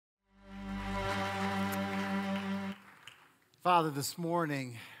Father, this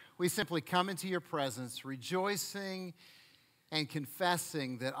morning, we simply come into your presence, rejoicing and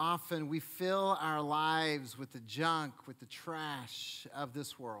confessing that often we fill our lives with the junk, with the trash of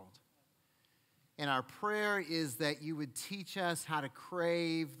this world. And our prayer is that you would teach us how to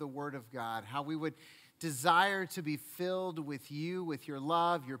crave the Word of God, how we would desire to be filled with you, with your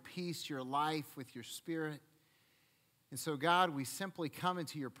love, your peace, your life, with your Spirit. And so, God, we simply come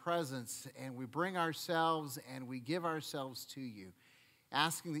into your presence and we bring ourselves and we give ourselves to you,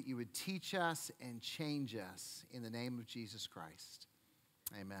 asking that you would teach us and change us in the name of Jesus Christ.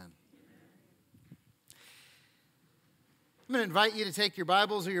 Amen. I'm going to invite you to take your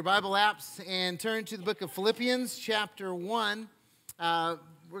Bibles or your Bible apps and turn to the book of Philippians, chapter 1.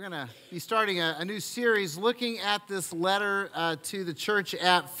 We're going to be starting a new series looking at this letter to the church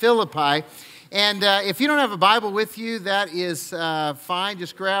at Philippi. And if you don't have a Bible with you, that is fine.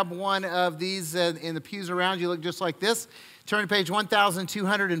 Just grab one of these in the pews around you. Look just like this. Turn to page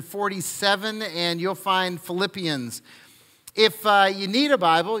 1247, and you'll find Philippians. If you need a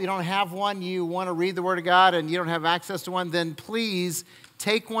Bible, you don't have one, you want to read the Word of God, and you don't have access to one, then please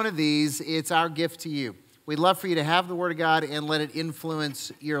take one of these. It's our gift to you. We'd love for you to have the Word of God and let it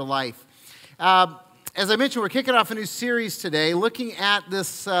influence your life. As I mentioned, we're kicking off a new series today, looking at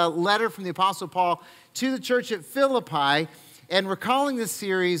this letter from the Apostle Paul to the church at Philippi, and we're calling this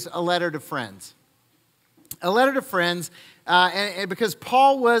series A Letter to Friends. A letter to friends, and because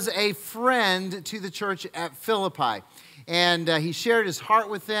Paul was a friend to the church at Philippi. And he shared his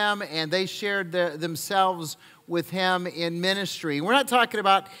heart with them, and they shared themselves with him in ministry. We're not talking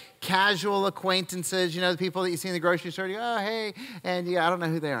about casual acquaintances, you know, the people that you see in the grocery store, you go, oh, hey, and yeah, I don't know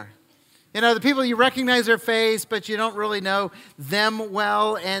who they are. You know, the people you recognize their face, but you don't really know them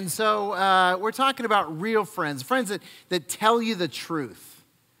well. And so we're talking about real friends, friends that tell you the truth,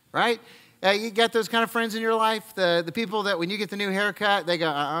 right? You got those kind of friends in your life, the people that when you get the new haircut, they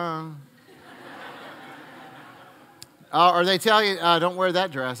go, or they tell you, don't wear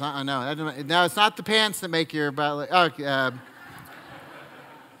that dress. No, it's not the pants that make your butt.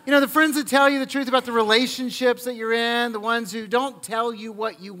 You know, the friends that tell you the truth about the relationships that you're in, the ones who don't tell you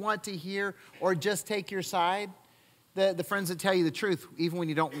what you want to hear or just take your side, the friends that tell you the truth even when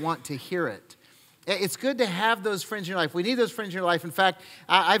you don't want to hear it. It's good to have those friends in your life. We need those friends in your life. In fact,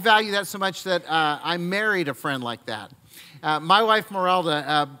 I value that so much that I married a friend like that. My wife,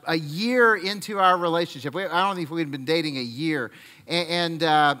 Merelda, a year into our relationship, I don't think we'd been dating a year, and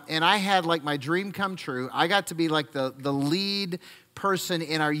I had like my dream come true. I got to be like the lead person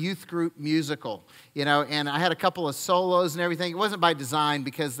in our youth group musical, you know, and I had a couple of solos and everything. It wasn't by design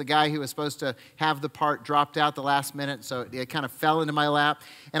because the guy who was supposed to have the part dropped out the last minute, so it kind of fell into my lap.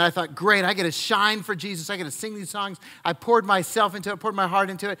 And I thought, great, I get to shine for Jesus. I get to sing these songs. I poured myself into it, poured my heart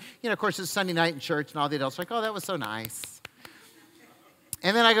into it. You know, of course, it's Sunday night in church, and all the adults are like, oh, that was so nice.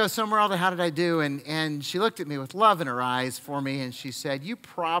 And then I go, so Merelda, how did I do? And she looked at me with love in her eyes for me, and she said, you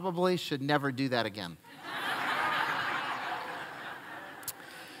probably should never do that again.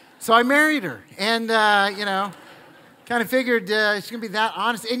 So I married her, and, you know, kind of figured she's going to be that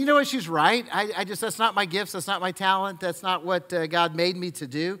honest. And you know what? She's right. That's not my gifts. That's not my talent. That's not what God made me to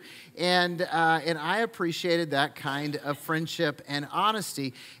do. And I appreciated that kind of friendship and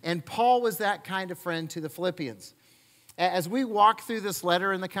honesty. And Paul was that kind of friend to the Philippians. As we walk through this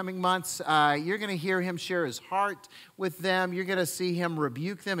letter in the coming months, you're going to hear him share his heart with them. You're going to see him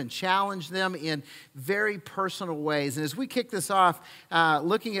rebuke them and challenge them in very personal ways. And as we kick this off,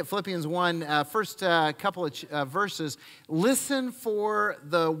 looking at Philippians 1, first couple of verses, listen for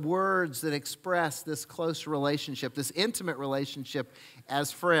the words that express this close relationship, this intimate relationship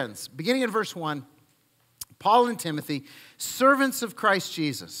as friends. Beginning in verse 1, Paul and Timothy, servants of Christ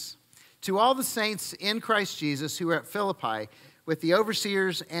Jesus, to all the saints in Christ Jesus who are at Philippi with the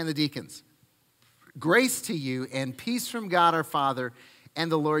overseers and the deacons. Grace to you and peace from God our Father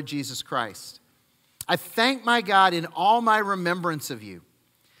and the Lord Jesus Christ. I thank my God in all my remembrance of you,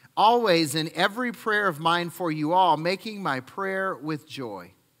 always in every prayer of mine for you all, making my prayer with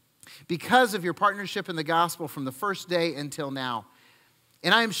joy, because of your partnership in the gospel from the first day until now.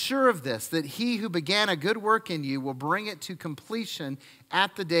 And I am sure of this, that he who began a good work in you will bring it to completion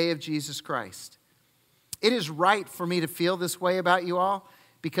at the day of Jesus Christ. It is right for me to feel this way about you all,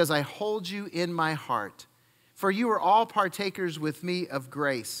 because I hold you in my heart. For you are all partakers with me of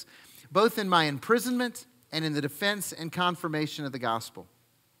grace, both in my imprisonment and in the defense and confirmation of the gospel.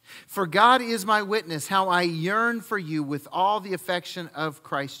 For God is my witness, how I yearn for you with all the affection of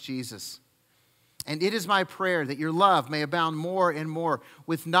Christ Jesus. And it is my prayer that your love may abound more and more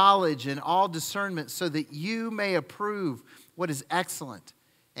with knowledge and all discernment, so that you may approve what is excellent,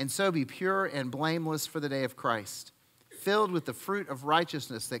 and so be pure and blameless for the day of Christ, filled with the fruit of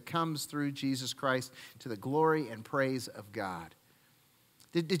righteousness that comes through Jesus Christ to the glory and praise of God.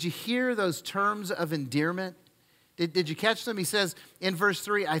 Did you hear those terms of endearment? Did you catch them? He says in verse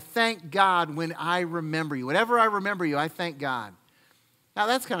 3, I thank God when I remember you. Whenever I remember you, I thank God. Now,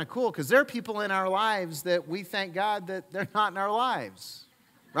 that's kind of cool because there are people in our lives that we thank God that they're not in our lives,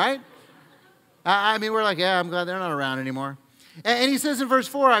 right? I mean, we're like, yeah, I'm glad they're not around anymore. And he says in verse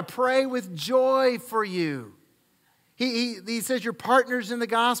 4, I pray with joy for you. He says, you're partners in the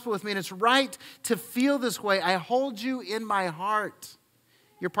gospel with me, and it's right to feel this way. I hold you in my heart.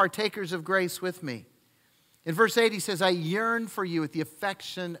 You're partakers of grace with me. In verse 8, he says, I yearn for you with the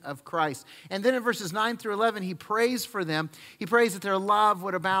affection of Christ. And then in verses 9 through 11, he prays for them. He prays that their love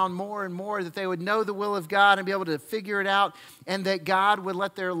would abound more and more, that they would know the will of God and be able to figure it out, and that God would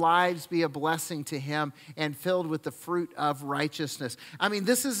let their lives be a blessing to him and filled with the fruit of righteousness. I mean,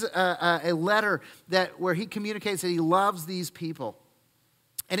 this is a letter where he communicates that he loves these people.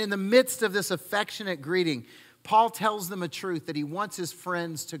 And in the midst of this affectionate greeting, Paul tells them a truth that he wants his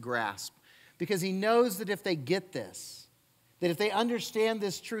friends to grasp. Because he knows that if they get this, that if they understand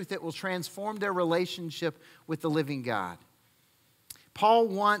this truth, it will transform their relationship with the living God. Paul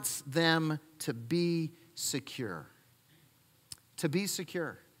wants them to be secure. To be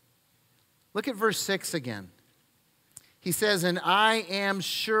secure. Look at verse 6 again. He says, and I am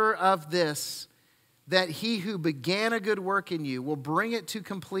sure of this, that he who began a good work in you will bring it to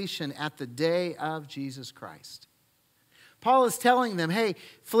completion at the day of Jesus Christ. Paul is telling them, hey,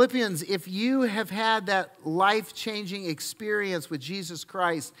 Philippians, if you have had that life-changing experience with Jesus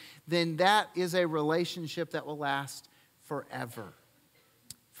Christ, then that is a relationship that will last forever.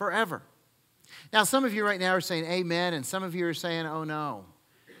 Forever. Now, some of you right now are saying amen, and some of you are saying, oh no.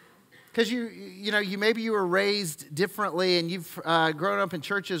 Because maybe you were raised differently, and you've grown up in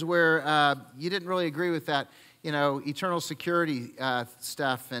churches where you didn't really agree with that, eternal security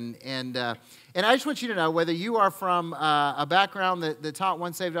stuff. And I just want you to know, whether you are from a background that taught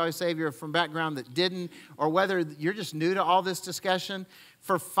once saved, always saved, or from a background that didn't, or whether you're just new to all this discussion,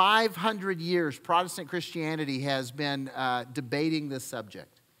 for 500 years, Protestant Christianity has been debating this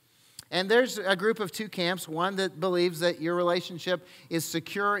subject. And there's a group of two camps, one that believes that your relationship is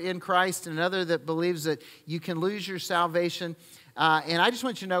secure in Christ, and another that believes that you can lose your salvation. And I just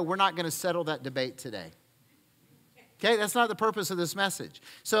want you to know, we're not going to settle that debate today. Okay, that's not the purpose of this message.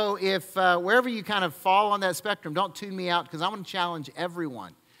 So if wherever you kind of fall on that spectrum, don't tune me out, because I want to challenge everyone.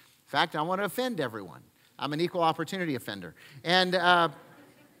 In fact, I want to offend everyone. I'm an equal opportunity offender. And by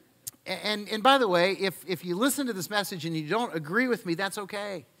the way, if you listen to this message and you don't agree with me, that's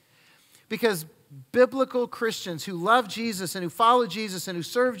okay. Because biblical Christians who love Jesus and who follow Jesus and who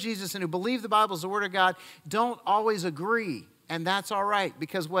serve Jesus and who believe the Bible is the Word of God don't always agree. And that's all right,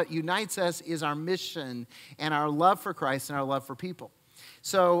 because what unites us is our mission and our love for Christ and our love for people.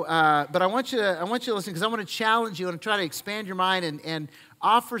 So, but I want you to listen, because I want to challenge you and try to expand your mind and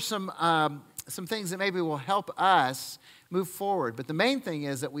offer some things that maybe will help us move forward. But the main thing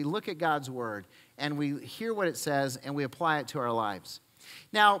is that we look at God's Word and we hear what it says and we apply it to our lives.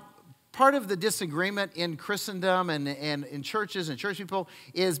 Now, part of the disagreement in Christendom and in churches and church people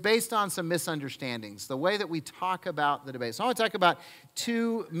is based on some misunderstandings, the way that we talk about the debate. So I want to talk about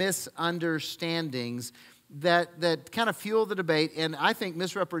two misunderstandings that kind of fuel the debate and I think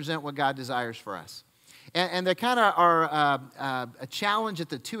misrepresent what God desires for us. And they kind of are a challenge at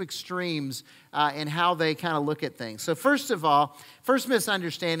the two extremes in how they kind of look at things. So first of all, first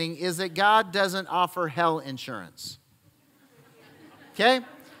misunderstanding is that God doesn't offer hell insurance. Okay?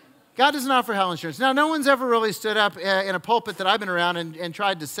 God doesn't offer hell insurance. Now, no one's ever really stood up in a pulpit that I've been around and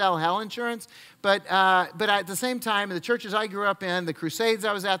tried to sell hell insurance. But at the same time, in the churches I grew up in, the crusades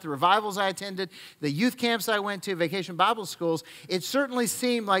I was at, the revivals I attended, the youth camps I went to, vacation Bible schools, it certainly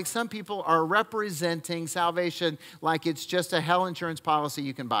seemed like some people are representing salvation like it's just a hell insurance policy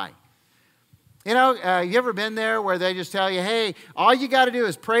you can buy. You ever been there where they just tell you, hey, all you got to do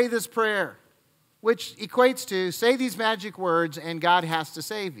is pray this prayer, which equates to say these magic words and God has to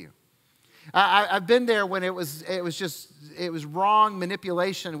save you. I've been there when it was wrong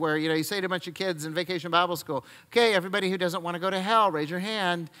manipulation where, you say to a bunch of kids in vacation Bible school, okay, everybody who doesn't want to go to hell, raise your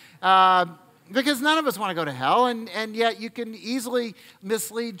hand. Because none of us want to go to hell, and yet you can easily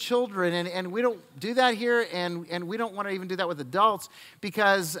mislead children, and we don't do that here, and we don't want to even do that with adults,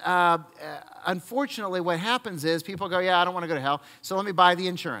 because unfortunately what happens is people go, yeah, I don't want to go to hell, so let me buy the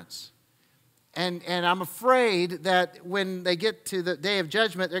insurance. And I'm afraid that when they get to the day of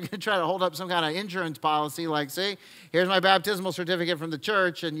judgment, they're going to try to hold up some kind of insurance policy like, see, here's my baptismal certificate from the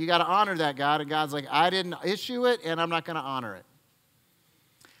church, and you got to honor that, God. And God's like, I didn't issue it, and I'm not going to honor it.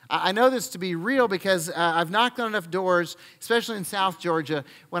 I know this to be real because I've knocked on enough doors, especially in South Georgia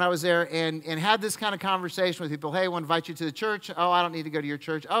when I was there, and had this kind of conversation with people. Hey, I want to invite you to the church. Oh, I don't need to go to your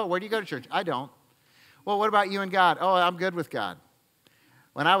church. Oh, where do you go to church? I don't. Well, what about you and God? Oh, I'm good with God.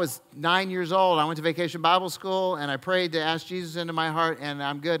 When I was 9 years old, I went to Vacation Bible School, and I prayed to ask Jesus into my heart, and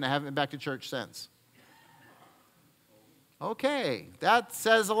I'm good, and I haven't been back to church since. Okay, that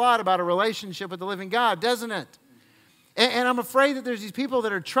says a lot about a relationship with the living God, doesn't it? And I'm afraid that there's these people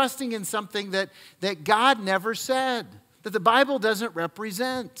that are trusting in something that God never said, that the Bible doesn't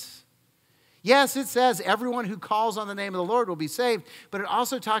represent. Yes, it says everyone who calls on the name of the Lord will be saved, but it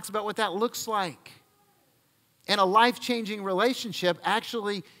also talks about what that looks like. And a life-changing relationship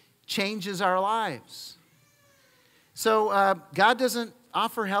actually changes our lives. So God doesn't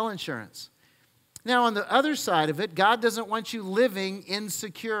offer hell insurance. Now, on the other side of it, God doesn't want you living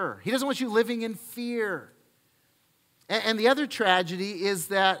insecure. He doesn't want you living in fear. And the other tragedy is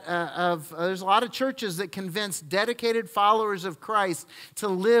that there's a lot of churches that convince dedicated followers of Christ to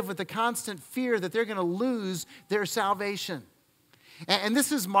live with the constant fear that they're going to lose their salvation. And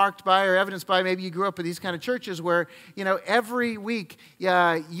this is marked by or evidenced by maybe you grew up in these kind of churches where, every week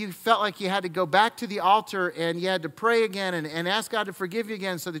you felt like you had to go back to the altar and you had to pray again and ask God to forgive you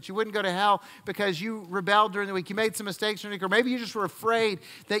again so that you wouldn't go to hell because you rebelled during the week. You made some mistakes during the week, or maybe you just were afraid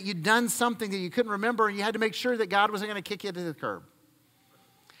that you'd done something that you couldn't remember and you had to make sure that God wasn't going to kick you to the curb.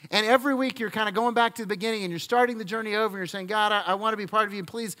 And every week you're kind of going back to the beginning and you're starting the journey over and you're saying, God, I want to be part of you.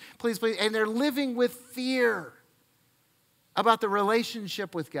 Please, please, please. And they're living with fear about the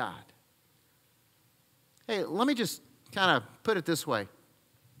relationship with God. Hey, let me just kind of put it this way.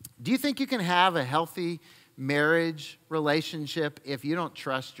 Do you think you can have a healthy marriage relationship if you don't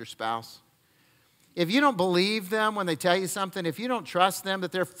trust your spouse? If you don't believe them when they tell you something, if you don't trust them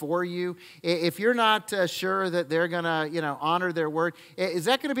that they're for you, if you're not sure that they're going to, honor their word, is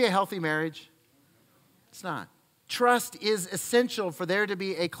that going to be a healthy marriage? It's not. Trust is essential for there to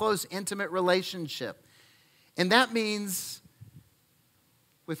be a close, intimate relationship. And that means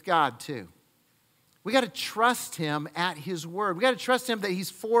with God too. We got to trust Him at His word. We got to trust Him that He's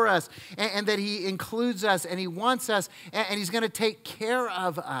for us and that He includes us and He wants us and He's going to take care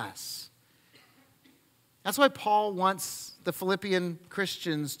of us. That's why Paul wants the Philippian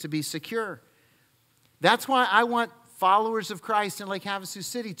Christians to be secure. That's why I want followers of Christ in Lake Havasu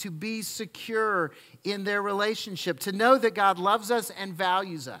City to be secure in their relationship, to know that God loves us and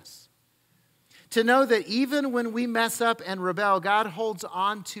values us. To know that even when we mess up and rebel, God holds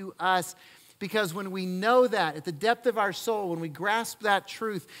on to us, because when we know that at the depth of our soul, when we grasp that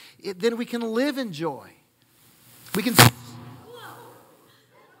truth, then we can live in joy. We can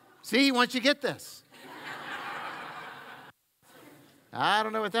see, once you get this. I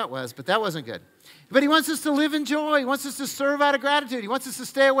don't know what that was, but that wasn't good. But He wants us to live in joy. He wants us to serve out of gratitude. He wants us to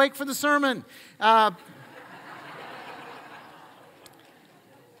stay awake for the sermon.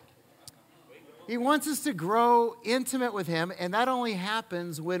 He wants us to grow intimate with Him, and that only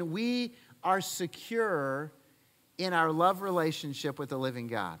happens when we are secure in our love relationship with the living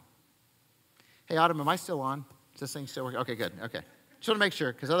God. Hey, Autumn, am I still on? Is this thing still working? Okay, good. Okay. Just want to make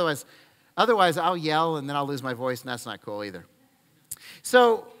sure, because otherwise I'll yell and then I'll lose my voice, and that's not cool either.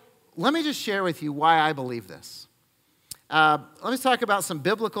 So let me just share with you why I believe this. Let me talk about some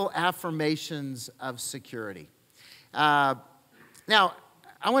biblical affirmations of security. Now,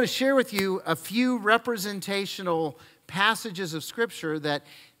 I want to share with you a few representational passages of Scripture that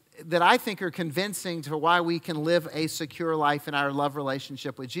I think are convincing to why we can live a secure life in our love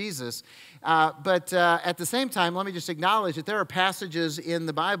relationship with Jesus. But at the same time, let me just acknowledge that there are passages in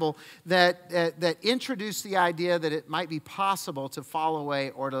the Bible that introduce the idea that it might be possible to fall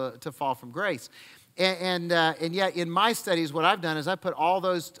away or to fall from grace. And yet, in my studies, what I've done is I put all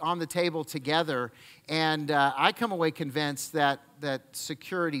those on the table together, and I come away convinced that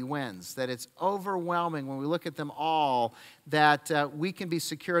security wins, that it's overwhelming when we look at them all, that we can be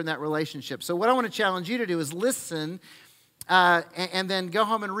secure in that relationship. So what I want to challenge you to do is listen and then go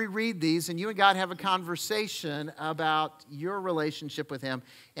home and reread these, and you and God have a conversation about your relationship with Him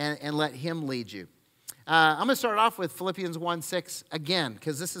and let Him lead you. I'm going to start off with Philippians 1:6 again,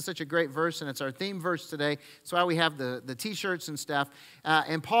 because this is such a great verse, and it's our theme verse today. That's why we have the T-shirts and stuff.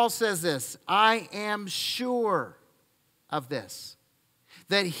 And Paul says this, I am sure of this,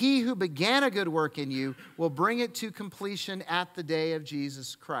 that He who began a good work in you will bring it to completion at the day of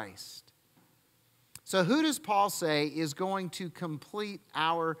Jesus Christ. So who does Paul say is going to complete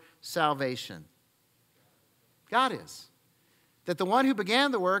our salvation? God is. That the one who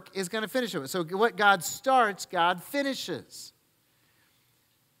began the work is going to finish it. So what God starts, God finishes.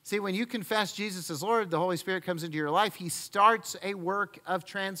 See, when you confess Jesus as Lord, the Holy Spirit comes into your life. He starts a work of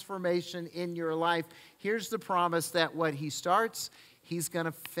transformation in your life. Here's the promise that what he starts, he's going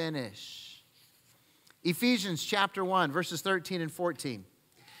to finish. Ephesians chapter 1, verses 13 and 14.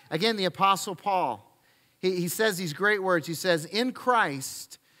 Again, the Apostle Paul, he says these great words. He says, in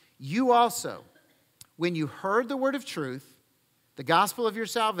Christ, you also, when you heard the word of truth, the gospel of your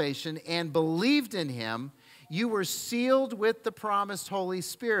salvation, and believed in him, you were sealed with the promised Holy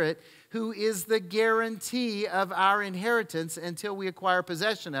Spirit, who is the guarantee of our inheritance until we acquire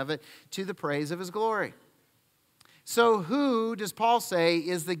possession of it to the praise of his glory. So who, does Paul say,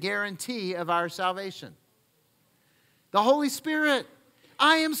 is the guarantee of our salvation? The Holy Spirit.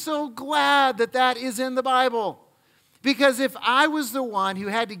 I am so glad that that is in the Bible. Because if I was the one who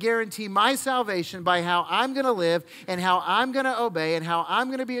had to guarantee my salvation by how I'm going to live and how I'm going to obey and how I'm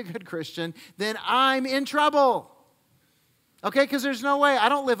going to be a good Christian, then I'm in trouble. Okay, because there's no way. I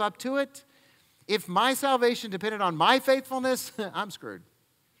don't live up to it. If my salvation depended on my faithfulness, I'm screwed.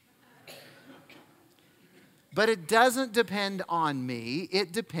 But it doesn't depend on me.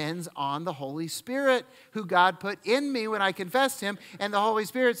 It depends on the Holy Spirit who God put in me when I confessed him. And the Holy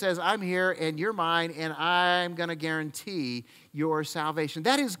Spirit says, I'm here and you're mine and I'm going to guarantee your salvation.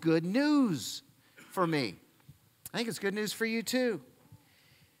 That is good news for me. I think it's good news for you too.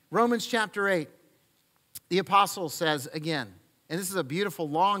 Romans chapter 8, the apostle says again, and this is a beautiful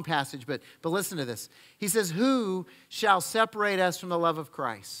long passage, but listen to this. He says, who shall separate us from the love of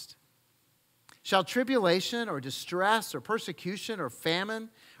Christ? Shall tribulation or distress or persecution or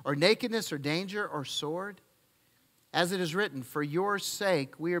famine or nakedness or danger or sword? As it is written, for your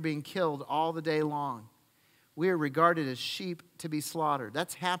sake we are being killed all the day long. We are regarded as sheep to be slaughtered.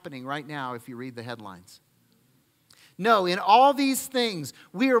 That's happening right now if you read the headlines. No, in all these things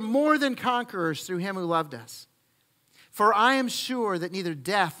we are more than conquerors through him who loved us. For I am sure that neither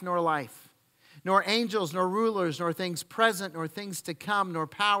death nor life, nor angels, nor rulers, nor things present, nor things to come, nor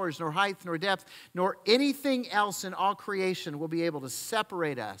powers, nor height, nor depth, nor anything else in all creation will be able to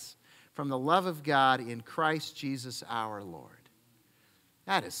separate us from the love of God in Christ Jesus our Lord.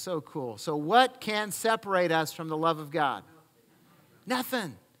 That is so cool. So what can separate us from the love of God?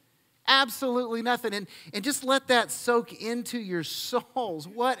 Nothing. Absolutely nothing. And just let that soak into your souls.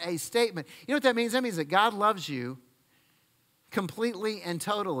 What a statement. You know what that means? That means that God loves you completely and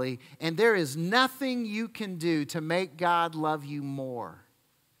totally, and there is nothing you can do to make God love you more.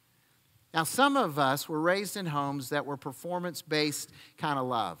 Now, some of us were raised in homes that were performance-based kind of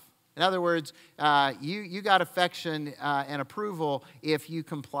love. In other words, you got affection and approval if you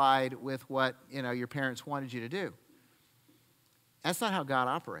complied with what your parents wanted you to do. That's not how God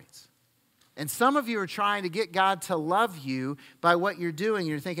operates. And some of you are trying to get God to love you by what you're doing.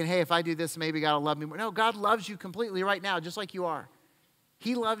 You're thinking, hey, if I do this, maybe God will love me more. No, God loves you completely right now, just like you are.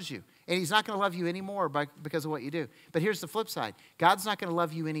 He loves you. And he's not going to love you anymore because of what you do. But here's the flip side. God's not going to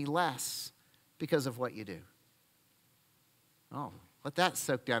love you any less because of what you do. Oh, let that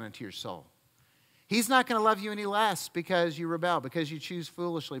soak down into your soul. He's not going to love you any less because you rebel, because you choose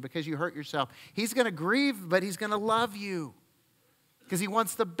foolishly, because you hurt yourself. He's going to grieve, but he's going to love you, because he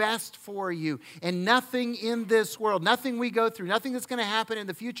wants the best for you. And nothing in this world, nothing we go through, nothing that's going to happen in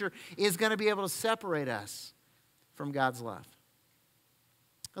the future is going to be able to separate us from God's love.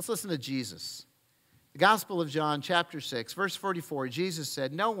 Let's listen to Jesus. The Gospel of John, chapter 6, verse 44, Jesus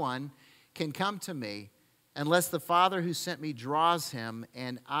said, no one can come to me unless the Father who sent me draws him,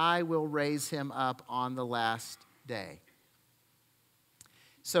 and I will raise him up on the last day.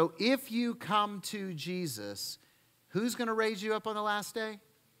 So if you come to Jesus, who's going to raise you up on the last day?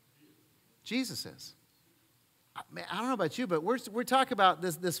 Jesus is. I don't know about you, but we're talking about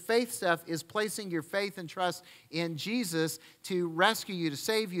this faith stuff is placing your faith and trust in Jesus to rescue you, to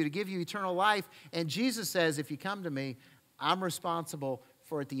save you, to give you eternal life. And Jesus says, if you come to me, I'm responsible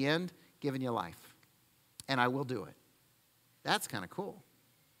for, at the end, giving you life. And I will do it. That's kind of cool.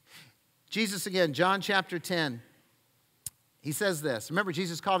 Jesus again, John chapter 10. He says this. Remember,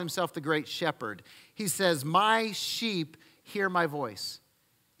 Jesus called himself the great shepherd. He says, my sheep hear my voice,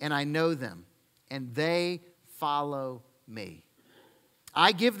 and I know them, and they follow me.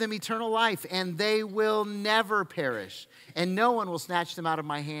 I give them eternal life, and they will never perish, and no one will snatch them out of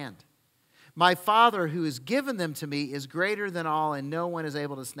my hand. My Father who has given them to me is greater than all, and no one is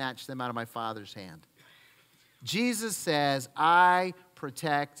able to snatch them out of my Father's hand. Jesus says, I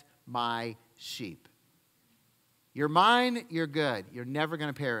protect my sheep. You're mine, you're good. You're never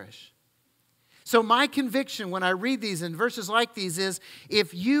going to perish. So my conviction when I read these in verses like these is,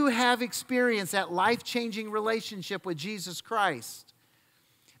 if you have experienced that life-changing relationship with Jesus Christ,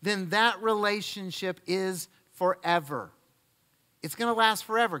 then that relationship is forever. It's going to last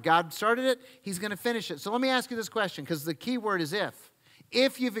forever. God started it. He's going to finish it. So let me ask you this question, because the key word is if.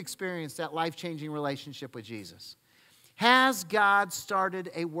 If you've experienced that life-changing relationship with Jesus, has God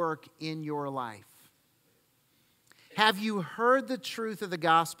started a work in your life? Have you heard the truth of the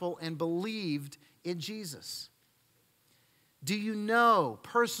gospel and believed in Jesus? Do you know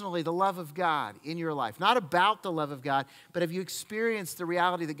personally the love of God in your life? Not about the love of God, but have you experienced the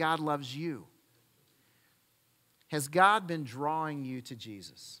reality that God loves you? Has God been drawing you to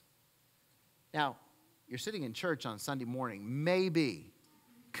Jesus? Now, you're sitting in church on Sunday morning. Maybe,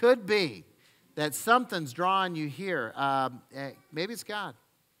 could be, that something's drawing you here. Maybe it's God.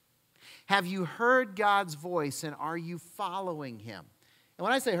 Have you heard God's voice, and are you following Him? And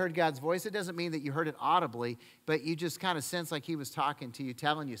when I say heard God's voice, it doesn't mean that you heard it audibly, but you just kind of sense like He was talking to you,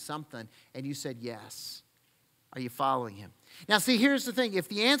 telling you something, and you said yes. Are you following Him? Now, see, here's the thing. If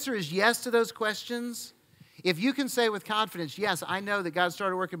the answer is yes to those questions, if you can say with confidence, yes, I know that God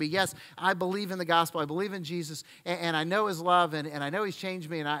started working in me. Yes, I believe in the gospel. I believe in Jesus, and I know His love, and I know He's changed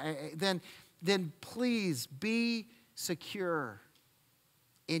me, and then please be secure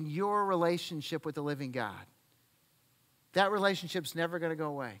in your relationship with the living God. That relationship's never going to go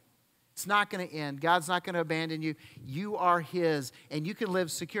away. It's not going to end. God's not going to abandon you. You are His, and you can live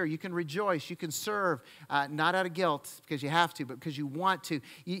secure. You can rejoice. You can serve, not out of guilt because you have to, but because you want to.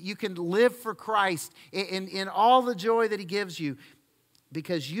 You can live for Christ in all the joy that He gives you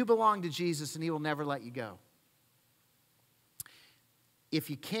because you belong to Jesus, and He will never let you go. If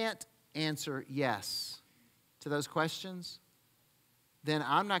you can't answer yes to those questions, then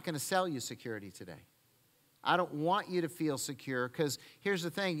I'm not going to sell you security today. I don't want you to feel secure because here's the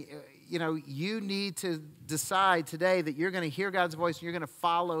thing, you need to decide today that you're going to hear God's voice and you're going to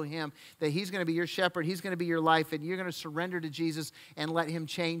follow Him, that He's going to be your shepherd, He's going to be your life, and you're going to surrender to Jesus and let Him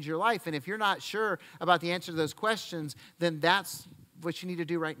change your life. And if you're not sure about the answer to those questions, then that's what you need to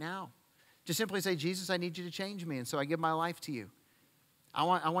do right now. Just simply say, Jesus, I need you to change me, and so I give my life to you. I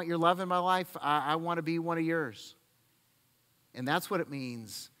want your love in my life. I want to be one of yours. And that's what it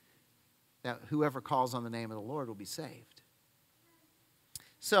means that whoever calls on the name of the Lord will be saved.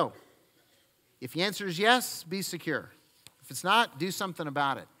 So, if the answer is yes, be secure. If it's not, do something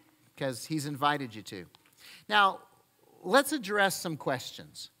about it because He's invited you to. Now, let's address some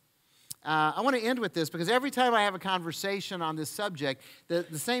questions. I want to end with this because every time I have a conversation on this subject,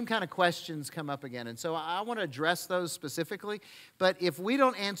 the same kind of questions come up again. And so I want to address those specifically. But if we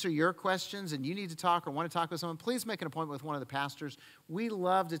don't answer your questions and you need to talk or want to talk with someone, please make an appointment with one of the pastors. We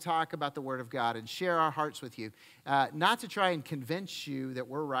love to talk about the Word of God and share our hearts with you. Not to try and convince you that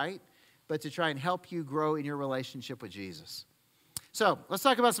we're right, but to try and help you grow in your relationship with Jesus. So let's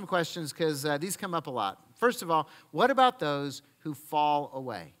talk about some questions because these come up a lot. First of all, what about those who fall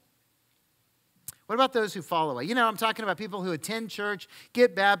away? What about those who fall away? I'm talking about people who attend church,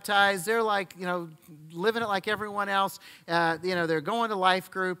 get baptized. They're like, living it like everyone else. They're going to life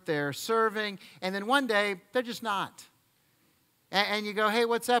group. They're serving. And then one day, they're just not. And you go, hey,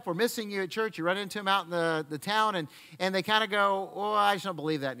 what's up? We're missing you at church. You run into them out in the town, and they kind of go, oh, I just don't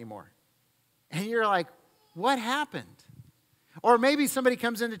believe that anymore. And you're like, what happened? Or maybe somebody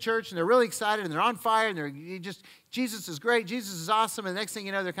comes into church and they're really excited and they're on fire and Jesus is great, Jesus is awesome, and the next thing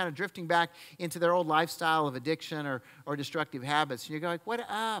you know, they're kind of drifting back into their old lifestyle of addiction or destructive habits. And you go like, what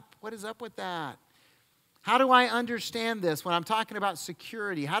up? What is up with that? How do I understand this when I'm talking about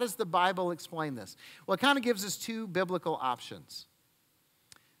security? How does the Bible explain this? Well, it kind of gives us two biblical options.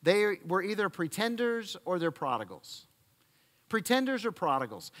 They were either pretenders or they're prodigals. Pretenders or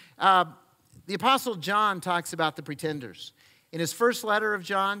prodigals. The Apostle John talks about the pretenders. In his first letter of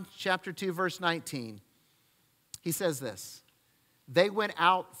John, chapter 2, verse 19, he says this, they went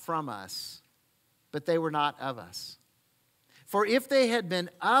out from us, but they were not of us. For if they had been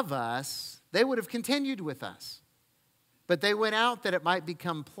of us, they would have continued with us. But they went out that it might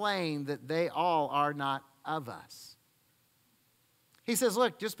become plain that they all are not of us. He says,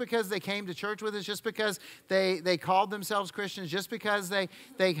 look, just because they came to church with us, just because they called themselves Christians, just because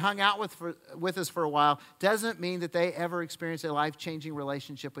they hung out with us for a while, doesn't mean that they ever experienced a life-changing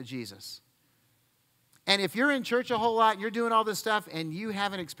relationship with Jesus. And if you're in church a whole lot and you're doing all this stuff and you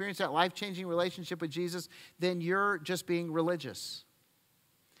haven't experienced that life-changing relationship with Jesus, then you're just being religious.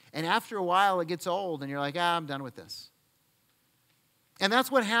 And after a while, it gets old and you're like, I'm done with this. And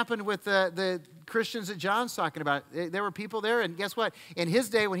that's what happened with the Christians that John's talking about. There were people there, and guess what? In his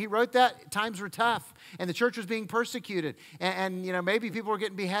day, when he wrote that, times were tough, and the church was being persecuted. And maybe people were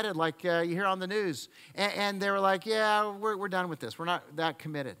getting beheaded, like you hear on the news. And they were like, yeah, we're done with this. We're not that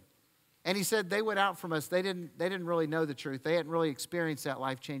committed. And he said they went out from us. They didn't really know the truth. They hadn't really experienced that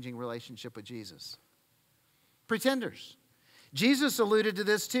life-changing relationship with Jesus. Pretenders. Jesus alluded to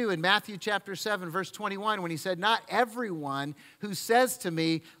this too in Matthew chapter 7, verse 21, when he said, "Not everyone who says to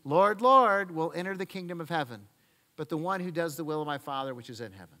me, 'Lord, Lord,' will enter the kingdom of heaven, but the one who does the will of my Father which is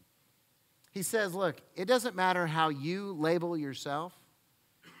in heaven." He says, look, it doesn't matter how you label yourself.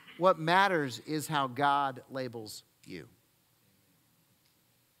 What matters is how God labels you.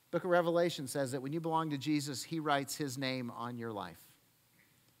 Book of Revelation says that when you belong to Jesus, he writes his name on your life.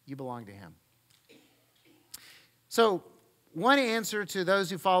 You belong to him. So, one answer to those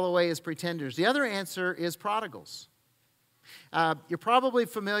who fall away is pretenders. The other answer is prodigals. You're probably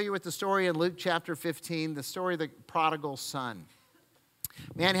familiar with the story in Luke chapter 15, the story of the prodigal son.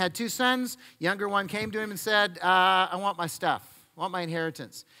 Man had two sons. Younger one came to him and said, I want my stuff. I want my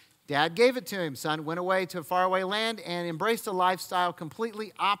inheritance. Dad gave it to him. Son went away to a faraway land and embraced a lifestyle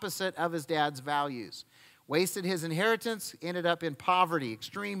completely opposite of his dad's values. Wasted his inheritance, ended up in poverty,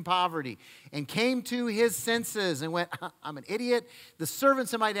 extreme poverty, and came to his senses and went, I'm an idiot. The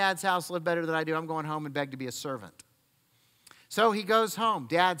servants in my dad's house live better than I do. I'm going home and beg to be a servant. So he goes home.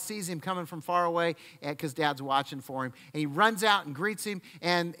 Dad sees him coming from far away because Dad's watching for him. And he runs out and greets him.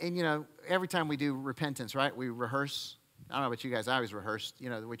 And you know, every time we do repentance, right, we rehearse. I don't know about you guys. I always rehearse, you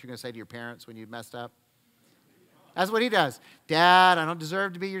know, what you're going to say to your parents when you messed up. That's what he does. Dad, I don't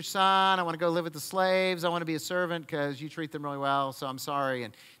deserve to be your son. I want to go live with the slaves. I want to be a servant because you treat them really well, so I'm sorry.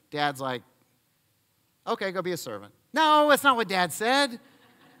 And Dad's like, okay, go be a servant. No, that's not what Dad said.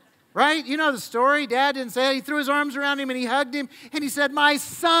 Right? You know the story. Dad didn't say it. He threw his arms around him and he hugged him and he said, my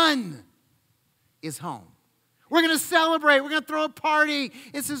son is home. We're going to celebrate. We're going to throw a party.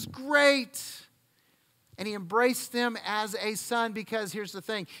 This is great. And he embraced them as a son because here's the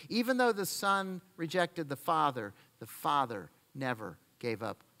thing. Even though the son rejected the father never gave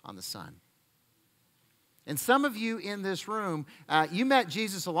up on the son. And some of you in this room, you met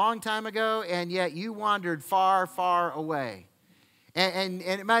Jesus a long time ago and yet you wandered far, far away. And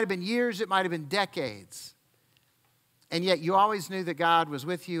it might have been years, it might have been decades. And yet you always knew that God was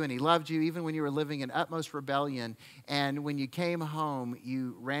with you and he loved you even when you were living in utmost rebellion. And when you came home,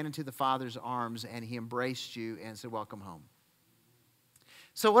 you ran into the Father's arms and he embraced you and said, welcome home.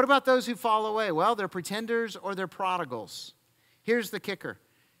 So what about those who fall away? Well, they're pretenders or they're prodigals. Here's the kicker.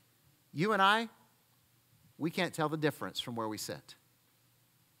 You and I, we can't tell the difference from where we sit.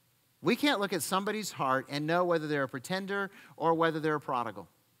 We can't look at somebody's heart and know whether they're a pretender or whether they're a prodigal.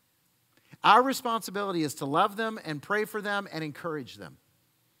 Our responsibility is to love them and pray for them and encourage them.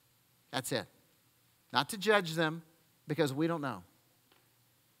 That's it. Not to judge them because we don't know.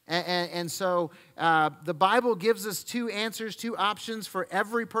 And so the Bible gives us two answers, two options for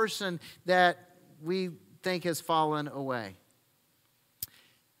every person that we think has fallen away.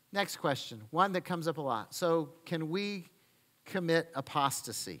 Next question, one that comes up a lot. So can we commit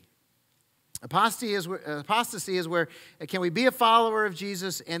apostasy? Apostasy is where, can we be a follower of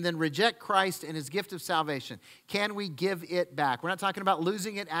Jesus and then reject Christ and his gift of salvation? Can we give it back? We're not talking about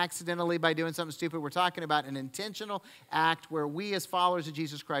losing it accidentally by doing something stupid. We're talking about an intentional act where we as followers of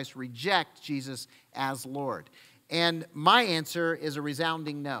Jesus Christ reject Jesus as Lord. And my answer is a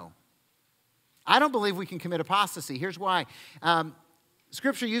resounding no. I don't believe we can commit apostasy. Here's why.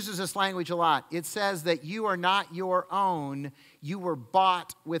 Scripture uses this language a lot. It says that you are not your own. You were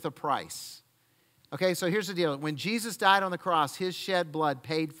bought with a price. Okay, so here's the deal. When Jesus died on the cross, his shed blood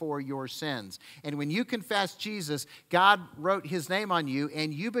paid for your sins. And when you confessed Jesus, God wrote his name on you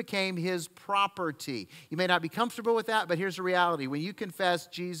and you became his property. You may not be comfortable with that, but here's the reality. When you confess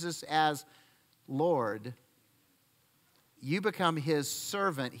Jesus as Lord, you become his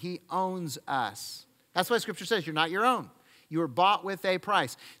servant. He owns us. That's why Scripture says you're not your own. You were bought with a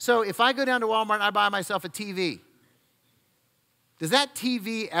price. So if I go down to Walmart and I buy myself a TV, is that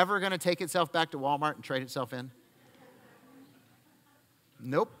TV ever going to take itself back to Walmart and trade itself in?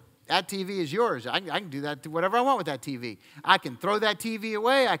 Nope. That TV is yours. I can do that to whatever I want with that TV. I can throw that TV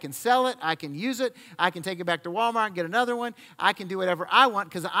away. I can sell it. I can use it. I can take it back to Walmart and get another one. I can do whatever I want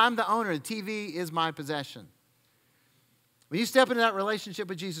because I'm the owner. The TV is my possession. When you step into that relationship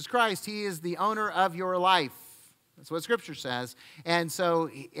with Jesus Christ, he is the owner of your life. That's what Scripture says. And so,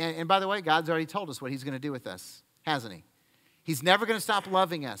 and by the way, God's already told us what he's going to do with us, hasn't he? He's never going to stop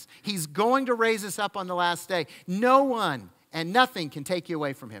loving us. He's going to raise us up on the last day. No one and nothing can take you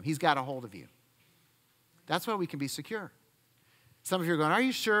away from him. He's got a hold of you. That's why we can be secure. Some of you are going, are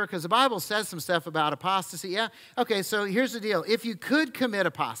you sure? Because the Bible says some stuff about apostasy. Yeah. Okay, so here's the deal. If you could commit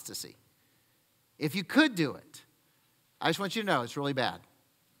apostasy, if you could do it, I just want you to know it's really bad.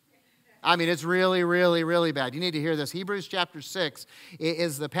 I mean, it's really, really, really bad. You need to hear this. Hebrews chapter 6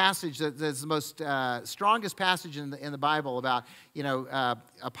 is the passage that's the most strongest passage in the Bible about,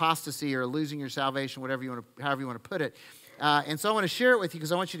 apostasy or losing your salvation, however you want to put it. And so I want to share it with you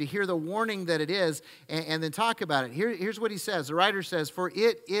because I want you to hear the warning that it is and then talk about it. Here's what he says. The writer says, "For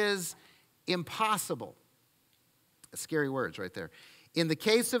it is impossible." Scary words right there. "In the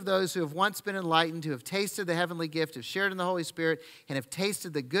case of those who have once been enlightened, who have tasted the heavenly gift, have shared in the Holy Spirit, and have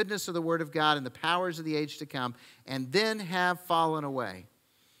tasted the goodness of the Word of God and the powers of the age to come, and then have fallen away,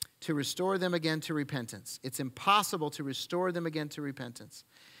 to restore them again to repentance. It's impossible to restore them again to repentance,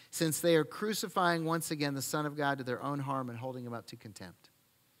 since they are crucifying once again the Son of God to their own harm and holding him up to contempt."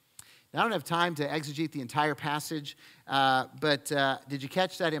 Now, I don't have time to exegete the entire passage, but did you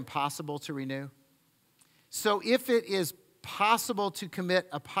catch that impossible to renew? So if it is possible to commit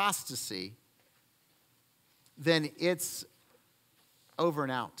apostasy, then it's over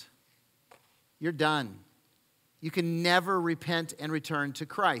and out. You're done. You can never repent and return to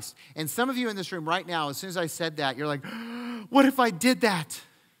Christ. And some of you in this room right now, as soon as I said that, you're like, what if I did that?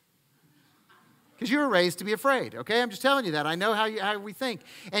 Because you were raised to be afraid, okay? I'm just telling you that. I know how we think.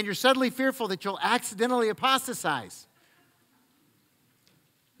 And you're suddenly fearful that you'll accidentally apostatize.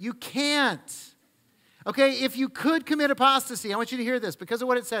 You can't. Okay, if you could commit apostasy, I want you to hear this because of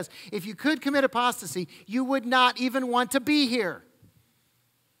what it says. If you could commit apostasy, you would not even want to be here.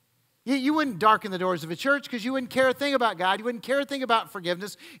 You wouldn't darken the doors of a church because you wouldn't care a thing about God. You wouldn't care a thing about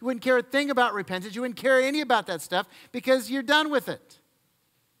forgiveness. You wouldn't care a thing about repentance. You wouldn't care any about that stuff because you're done with it.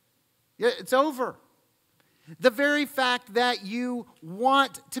 It's over. The very fact that you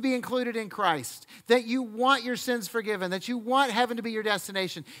want to be included in Christ, that you want your sins forgiven, that you want heaven to be your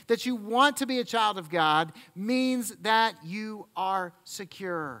destination, that you want to be a child of God, means that you are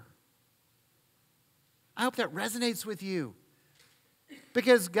secure. I hope that resonates with you.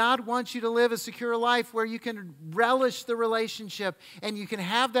 Because God wants you to live a secure life where you can relish the relationship and you can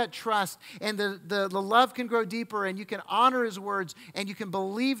have that trust and the love can grow deeper and you can honor His words and you can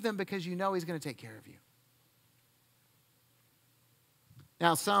believe them because you know He's going to take care of you.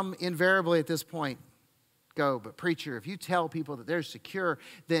 Now, some invariably at this point go, but preacher, if you tell people that they're secure,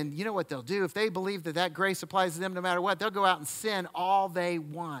 then you know what they'll do? If they believe that that grace applies to them no matter what, they'll go out and sin all they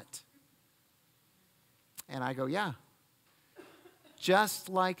want. And I go, yeah. Just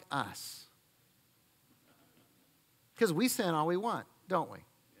like us. Because we sin all we want, don't we?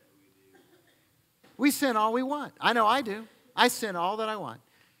 We sin all we want. I know I do. I sin all that I want.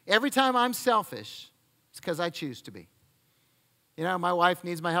 Every time I'm selfish, it's because I choose to be. You know, my wife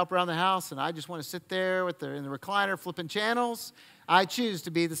needs my help around the house, and I just want to sit there in the recliner flipping channels. I choose to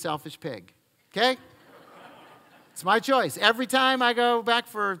be the selfish pig, okay? It's my choice. Every time I go back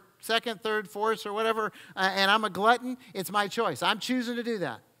for second, third, fourth, or whatever, and I'm a glutton, it's my choice. I'm choosing to do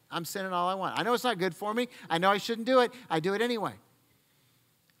that. I'm sinning all I want. I know it's not good for me. I know I shouldn't do it. I do it anyway.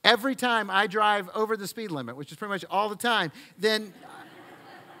 Every time I drive over the speed limit, which is pretty much all the time, then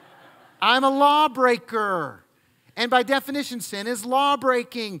I'm a lawbreaker. And by definition, sin is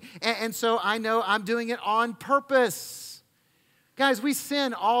law-breaking. And so I know I'm doing it on purpose. Guys, we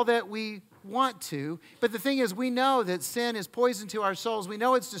sin all that we want to. But the thing is, we know that sin is poison to our souls. We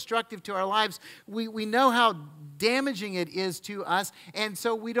know it's destructive to our lives. We know how damaging it is to us. And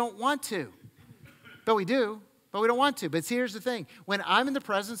so we don't want to. But we do. But we don't want to. But see, here's the thing. When I'm in the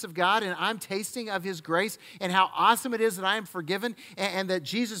presence of God and I'm tasting of His grace and how awesome it is that I am forgiven and that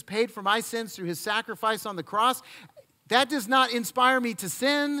Jesus paid for my sins through His sacrifice on the cross, that does not inspire me to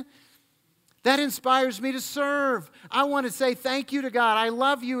sin. That inspires me to serve. I want to say thank you to God. I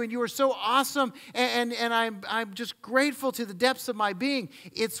love you and you are so awesome. And I'm just grateful to the depths of my being.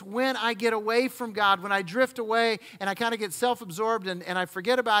 It's when I get away from God, when I drift away and I kind of get self-absorbed and I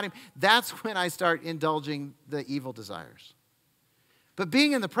forget about Him, that's when I start indulging the evil desires. But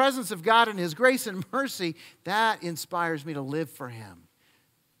being in the presence of God and His grace and mercy, that inspires me to live for Him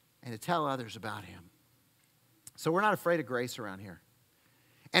and to tell others about Him. So we're not afraid of grace around here.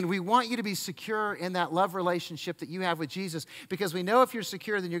 And we want you to be secure in that love relationship that you have with Jesus because we know if you're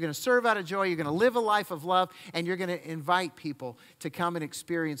secure, then you're going to serve out of joy, you're going to live a life of love, and you're going to invite people to come and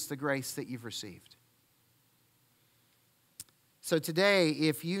experience the grace that you've received. So today,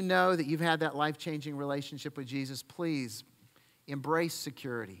 if you know that you've had that life-changing relationship with Jesus, please embrace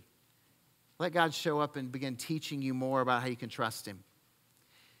security. Let God show up and begin teaching you more about how you can trust Him.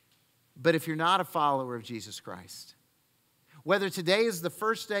 But if you're not a follower of Jesus Christ, whether today is the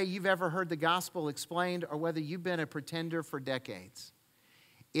first day you've ever heard the gospel explained or whether you've been a pretender for decades,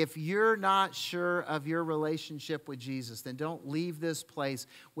 if you're not sure of your relationship with Jesus, then don't leave this place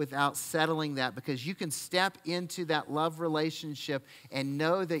without settling that because you can step into that love relationship and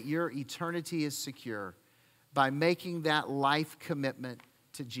know that your eternity is secure by making that life commitment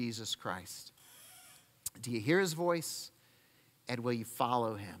to Jesus Christ. Do you hear His voice and will you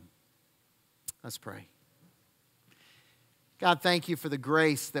follow Him? Let's pray. God, thank you for the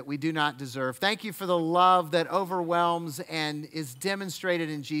grace that we do not deserve. Thank you for the love that overwhelms and is demonstrated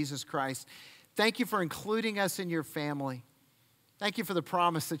in Jesus Christ. Thank you for including us in your family. Thank you for the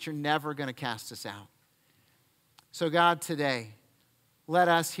promise that you're never going to cast us out. So God, today, let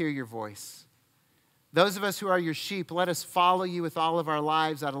us hear your voice. Those of us who are your sheep, let us follow you with all of our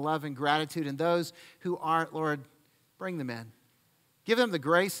lives out of love and gratitude. And those who aren't, Lord, bring them in. Give them the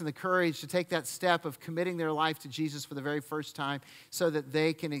grace and the courage to take that step of committing their life to Jesus for the very first time so that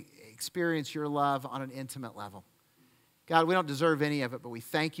they can experience your love on an intimate level. God, we don't deserve any of it, but we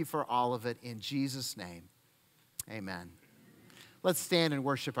thank you for all of it in Jesus' name. Amen. Let's stand and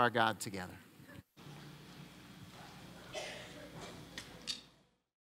worship our God together.